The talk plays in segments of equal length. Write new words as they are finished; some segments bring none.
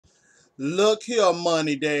Look here,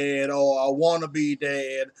 money dad, or I wanna be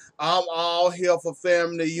dad. I'm all here for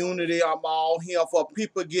family unity. I'm all here for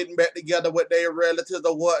people getting back together with their relatives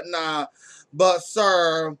or whatnot. But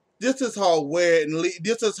sir, this is her wedding.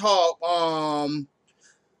 This is her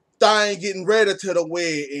thing getting ready to the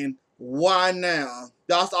wedding. Why now?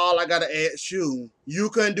 That's all I gotta ask you. You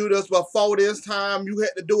couldn't do this before this time. You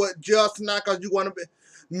had to do it just now because you want to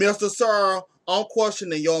be, Mr. Sir. I'm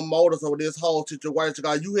questioning your motives of this whole situation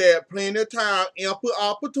because you had plenty of time, ample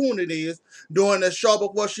opportunities during the show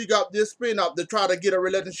before she got this spin up to try to get a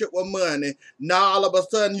relationship with money. Now all of a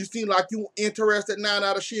sudden you seem like you interested now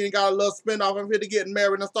that she ain't got a little spin off and fit to get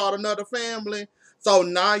married and start another family. So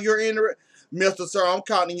now you're interested. Mr. Sir, I'm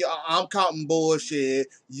counting you. I'm counting bullshit.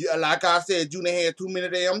 Like I said, you done had too many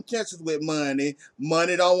damn chances with money.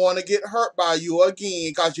 Money don't want to get hurt by you again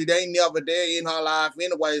because you ain't never there in her life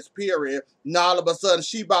anyways, period. Now all of a sudden,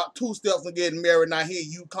 she about 2 steps from getting married. Now here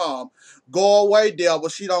you come. Go away, devil.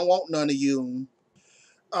 She don't want none of you.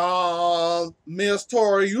 Miss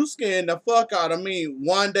Tori, you scared the fuck out of me.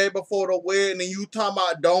 One day before the wedding, and you talking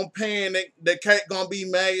about don't panic, the cake gonna be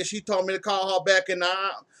made. She told me to call her back in the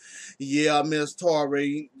hour. Yeah, Miss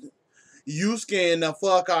Tori, you scaring the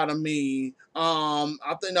fuck out of me.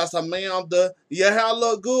 I think that's a ma'am. Your hair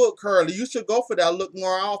look good, curly. You should go for that look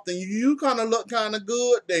more often. You kind of look kind of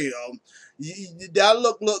good there. That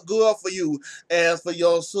look good for you. As for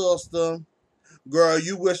your sister, girl,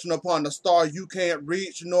 you wishing upon the star you can't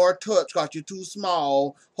reach nor touch cause you too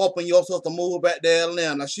small, hoping your sister move back to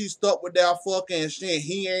Atlanta. She stuck with that fucking shit.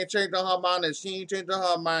 He ain't changing her mind and she ain't changing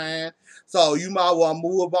her mind. So you might well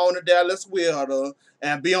move on to Dallas with her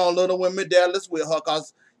and be on Little Women Dallas with her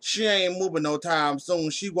cause she ain't moving no time soon.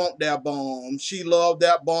 She want that bomb. She loved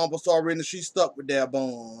that bomb but so already she stuck with that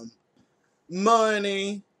bomb.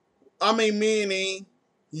 Money. Meaning,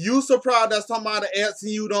 you surprised that somebody asking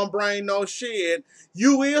you don't bring no shit.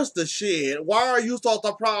 You is the shit. Why are you so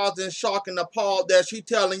surprised and shocked and appalled that she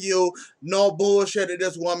telling you no bullshit at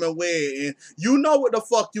this woman wedding? You know what the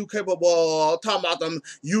fuck you capable of. Talking about them,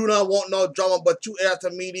 you don't want no drama, but you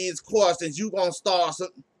asking me these questions. You gonna start some.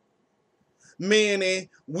 Meaning,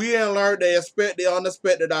 we ain't learned the expected, the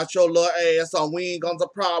unexpected out your little ass, so we ain't gonna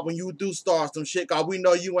surprise when you do start some shit, cause we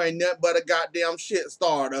know you ain't nothing but a goddamn shit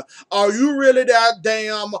starter. Are you really that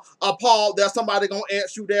damn appalled that somebody gonna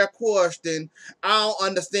ask you that question? I don't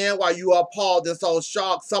understand why you appalled and so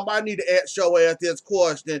shocked. Somebody need to ask your ass this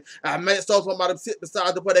question and make so somebody sit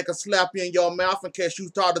beside you where they can slap you in your mouth in case you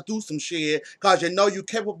start to do some shit, cause you know you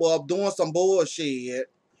capable of doing some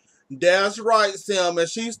bullshit. That's right, Sam.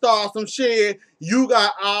 If she starts some shit, you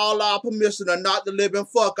got all our permission to knock the living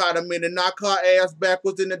fuck out of me and knock her ass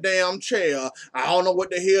backwards in the damn chair. I don't know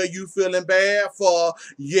what the hell you feeling bad for.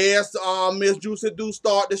 Yes, Miss Juicy do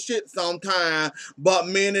start the shit sometime, but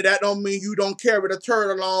man, that don't mean you don't carry the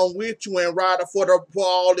turd along with you and ride it for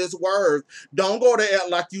all this words. Don't go to act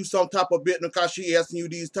like you some type of bitch because she asking you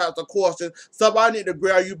these types of questions. Somebody need to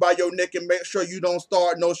grab you by your neck and make sure you don't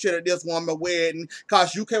start no shit at this woman wedding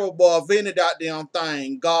because you capable of any goddamn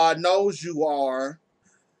thing. God knows you are.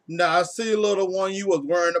 Now, see, little one, you was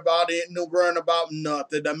worrying about it, no worrying about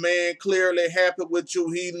nothing. The man clearly happy with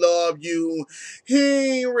you. He loved you.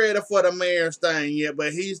 He ain't ready for the marriage thing yet,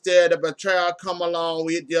 but he said if a child come along,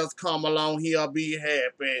 it just come along, he'll be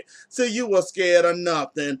happy. See, you was scared of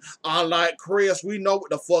nothing. Unlike Chris, we know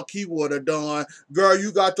what the fuck he would have done. Girl,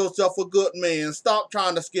 you got yourself a good man. Stop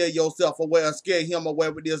trying to scare yourself away or scare him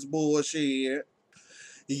away with this bullshit.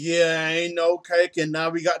 Yeah, ain't no cake, and now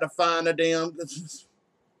we got to find a damn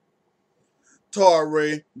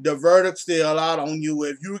Tory, the verdict's still out on you.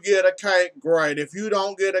 If you get a cake, great. If you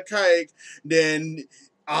don't get a cake, then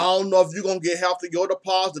I don't know if you're gonna get half of your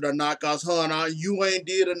deposit or not, cause honey, you ain't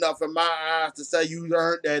did enough in my eyes to say you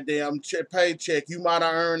earned that damn paycheck. You might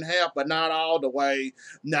have earned half, but not all the way.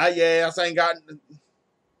 Now your ass ain't got.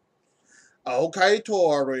 Okay,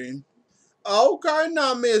 Tory. Okay,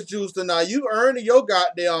 now, Miss Juicer, now you earning your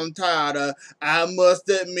goddamn title. I must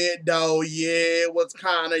admit, though, yeah, it was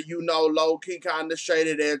kind of, low key, kind of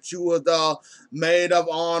shady that you was the maid of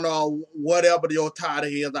honor, whatever your title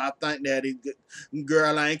is. I think that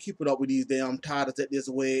girl, I ain't keeping up with these damn titles at this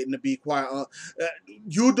wedding. To be quite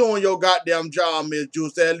you doing your goddamn job, Miss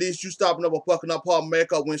Juicer. At least you stopping up and fucking up her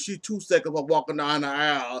makeup when she 2 seconds of walking down the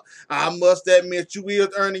aisle. I must admit, you is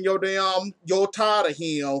earning your title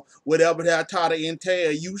here, whatever that title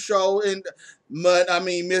entail. You show and, but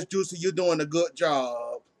Miss Juicy, you're doing a good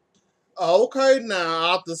job. Okay,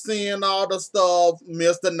 now after seeing all the stuff,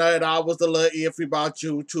 Mr. Knight, I was a little iffy about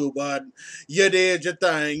you too, but you did your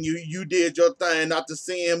thing. You did your thing after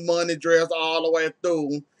seeing Money dress all the way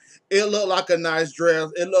through. It looked like a nice dress.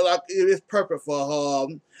 It looked like it was perfect for her.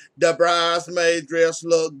 The bridesmaid dress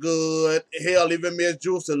looked good. Hell, even Miss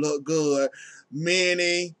Juicy looked good.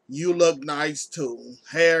 Minnie, you look nice too.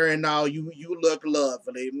 Hair and all, you look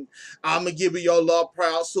lovely. I'ma give you your love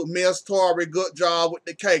proud suit. Miss Tori, good job with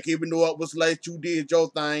the cake. Even though it was late, you did your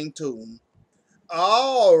thing too.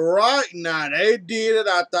 All right, now they did it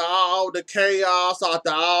after all the chaos,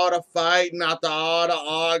 after all the fighting, after all the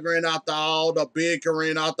arguing, after all the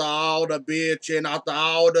bickering, after all the bitching, after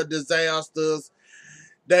all the disasters.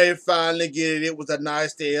 They finally get it. It was a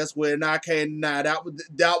nice ass wedding. I can't deny that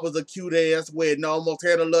was a cute ass wedding. I almost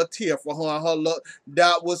had a little tear for her. And her look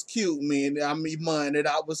that was cute, man. I mean, money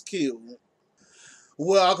that was cute.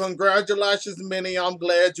 Well, congratulations, Minnie. I'm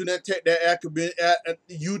glad you didn't take that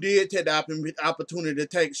you did take the opportunity to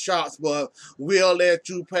take shots, but we'll let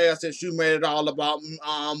you pass since you made it all about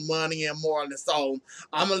money and morally. So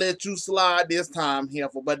I'm gonna let you slide this time,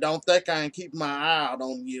 Heifer. But don't think I ain't keep my eye out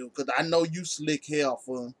on you, cause I know you slick,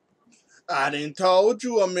 Heifer. I done told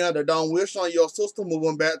you, Amanda, don't wish on your sister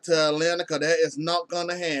moving back to Atlanta, cause that is not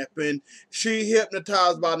gonna happen. She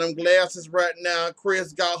hypnotized by them glasses right now.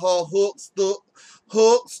 Chris got her hook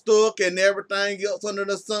stuck, and everything else under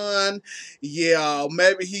the sun. Yeah,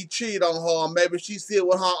 maybe he cheat on her. Maybe she sit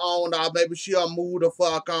with her own eye. Maybe she'll move the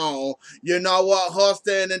fuck on. You know what? Her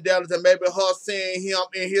standing there, and maybe her seeing him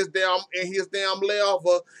in his damn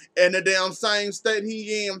level in the damn same state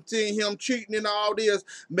he in, seeing him cheating and all this.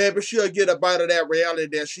 Maybe she'll get a bite of that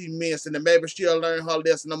reality that she missing, and maybe she'll learn her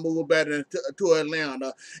lesson and move better to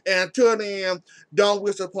Atlanta. And until then, don't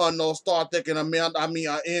wish upon no star thinking Amanda,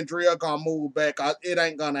 Andrea gonna move back. It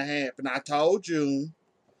ain't gonna happen. I told you.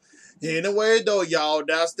 Anyway, though, y'all,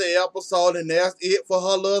 that's the episode, and that's it for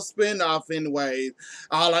her little spinoff. Anyways,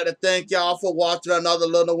 I'd like to thank y'all for watching another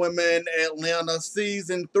Little Women Atlanta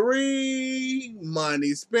season 3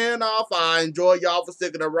 Money spinoff. I enjoy y'all for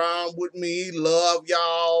sticking around with me. Love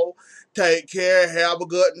y'all. Take care. Have a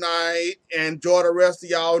good night. Enjoy the rest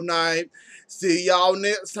of y'all night. See y'all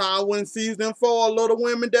next time when season 4 Little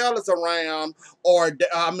Women Dallas around, or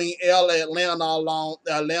Atlanta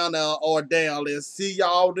or Dallas. See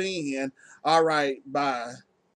y'all then. All right, bye.